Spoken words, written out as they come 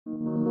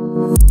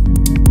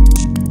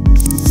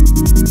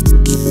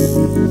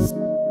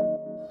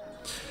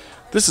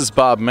This is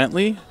Bob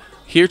Mentley,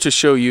 here to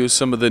show you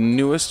some of the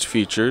newest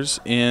features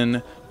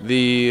in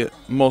the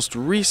most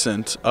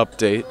recent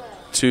update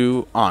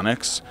to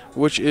ONYX,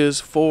 which is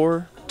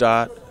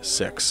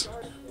 4.6.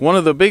 One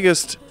of the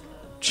biggest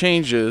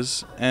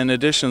changes and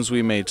additions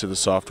we made to the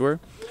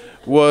software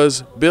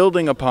was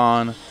building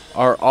upon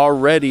our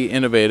already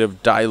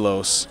innovative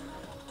DyLOS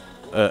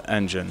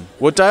engine.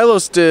 What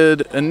DyLOS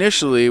did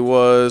initially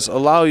was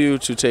allow you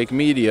to take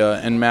media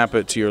and map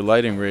it to your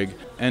lighting rig,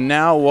 and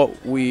now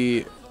what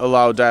we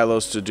allow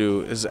DyLOS to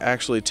do is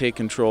actually take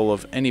control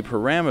of any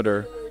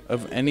parameter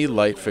of any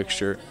light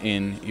fixture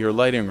in your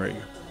lighting rig.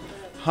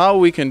 How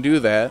we can do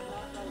that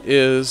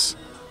is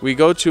we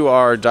go to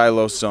our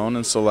DyLOS zone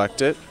and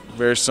select it,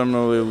 very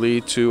similarly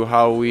to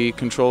how we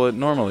control it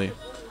normally.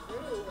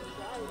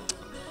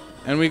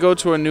 And we go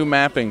to a new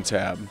mapping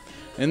tab.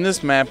 In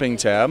this mapping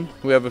tab,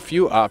 we have a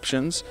few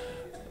options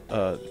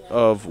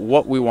of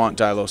what we want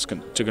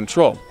DyLOS to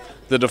control.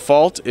 The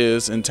default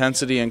is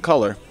intensity and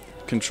color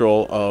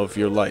control of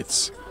your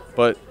lights.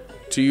 But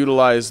to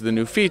utilize the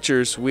new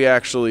features, we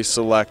actually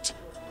select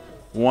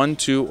 1,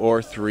 2,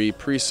 or 3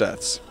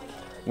 presets.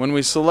 When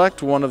we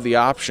select one of the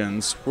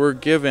options, we're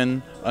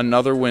given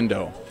another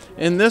window.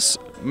 In this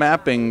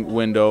mapping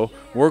window,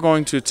 we're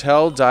going to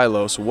tell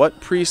DyLOS what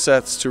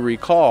presets to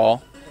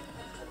recall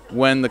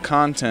when the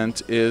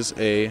content is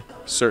a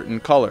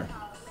certain color.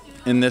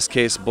 In this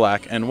case,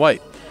 black and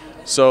white.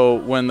 So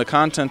when the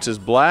content is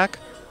black,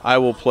 I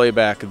will play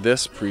back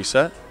this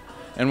preset.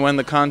 And when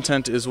the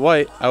content is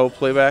white, I will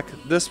play back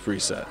this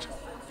preset.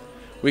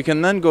 We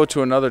can then go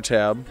to another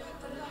tab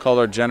called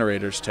our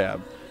Generators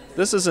tab.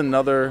 This is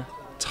another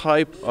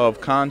type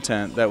of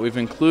content that we've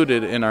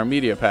included in our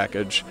media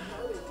package.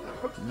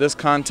 This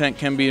content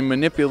can be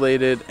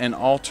manipulated and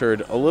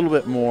altered a little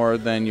bit more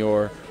than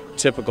your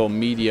typical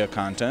media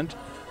content.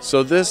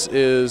 So this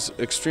is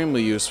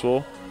extremely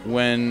useful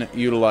when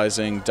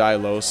utilizing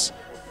DyLOS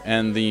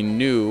and the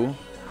new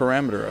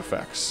parameter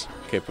effects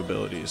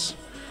capabilities.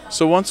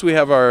 So once we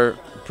have our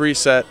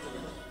preset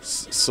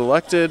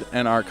selected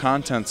and our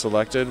content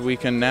selected, we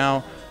can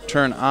now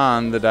turn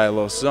on the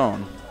DyLOS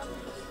zone.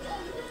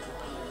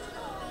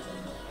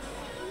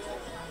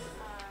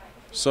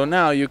 So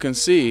now you can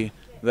see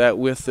that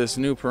with this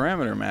new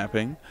parameter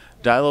mapping,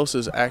 DyLOS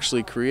is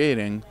actually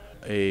creating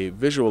a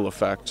visual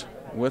effect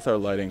with our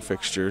lighting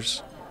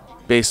fixtures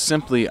based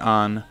simply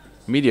on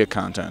media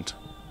content.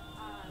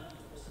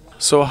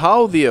 So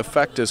how the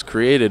effect is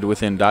created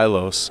within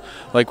DyLOS,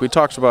 like we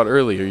talked about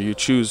earlier, you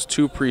choose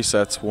 2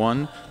 presets,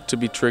 one to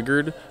be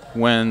triggered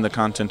when the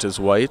content is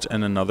white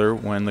and another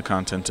when the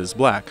content is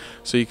black.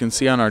 So you can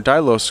see on our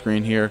DyLOS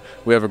screen here,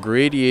 we have a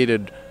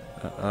gradiated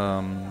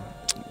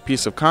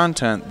piece of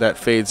content that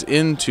fades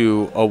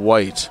into a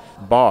white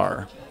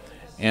bar.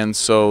 And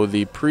so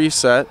the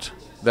preset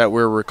that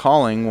we're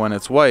recalling when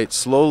it's white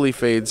slowly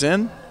fades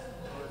in,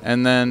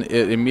 and then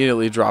it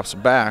immediately drops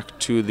back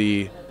to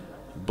the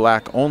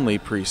black only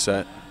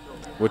preset,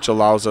 which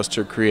allows us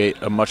to create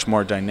a much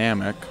more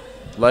dynamic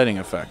lighting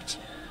effect.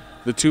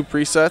 The 2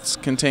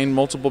 presets contain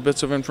multiple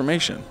bits of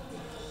information.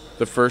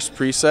 The first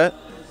preset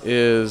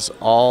is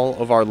all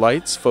of our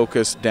lights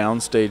focused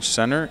downstage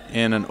center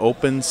in an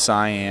open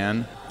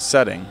cyan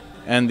setting.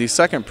 And the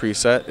second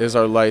preset is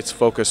our lights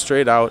focused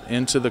straight out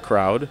into the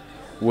crowd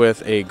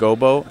with a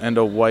gobo and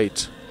a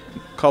white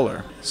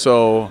color.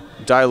 So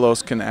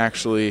DyLOS can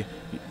actually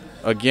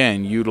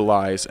again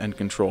utilize and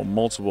control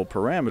multiple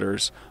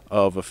parameters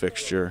of a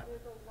fixture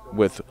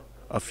with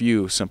a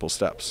few simple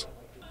steps.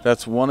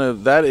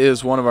 That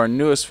is one of our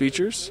newest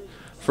features.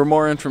 For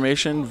more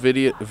information,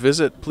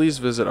 please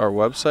visit our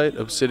website,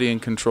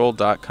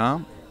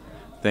 obsidiancontrol.com.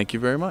 Thank you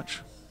very much.